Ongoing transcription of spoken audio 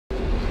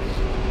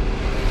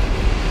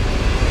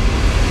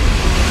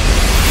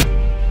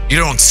You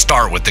don't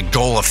start with the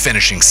goal of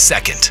finishing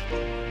second.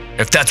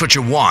 If that's what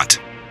you want,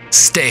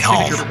 stay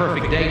home.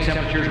 Perfect day,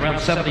 temperatures around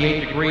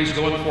 78 degrees,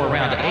 going for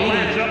around 80. All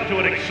adds up to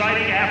an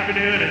exciting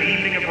afternoon and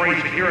evening of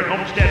racing here at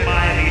Homestead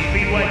Miami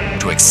Speedway.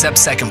 To accept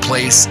second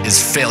place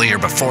is failure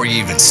before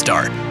you even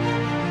start.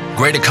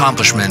 Great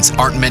accomplishments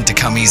aren't meant to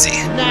come easy.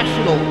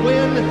 National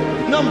win,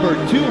 number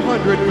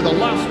 200 for the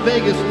Las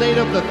Vegas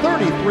native, the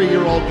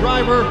 33-year-old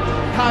driver,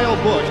 Kyle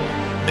Busch.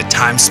 The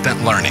time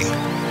spent learning,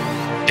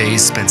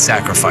 days spent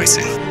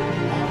sacrificing,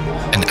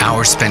 and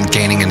hours spent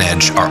gaining an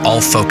edge are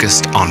all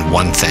focused on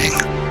one thing: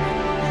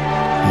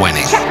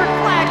 winning. Checkered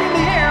flag in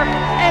the air,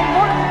 and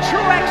Martin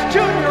Truex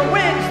Jr.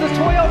 wins the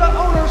Toyota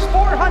Owners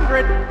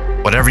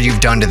 400. Whatever you've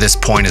done to this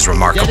point is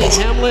remarkable.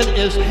 Denny Hamlin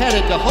is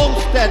headed to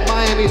Homestead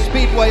Miami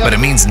Speedway. But it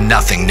means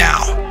nothing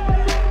now.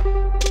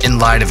 In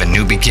light of a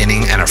new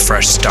beginning and a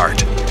fresh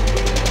start,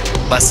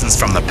 lessons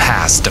from the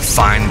past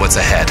define what's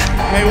ahead.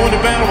 He won the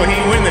battle, but he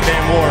didn't win the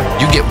damn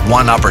war. You get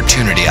one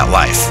opportunity at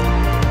life,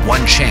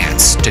 one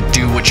chance to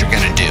do what you're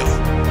gonna do.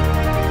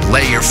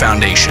 Lay your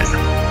foundation.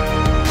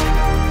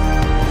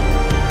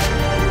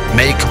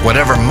 Make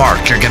whatever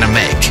mark you're gonna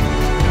make.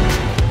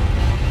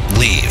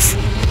 Leave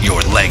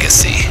your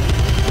legacy.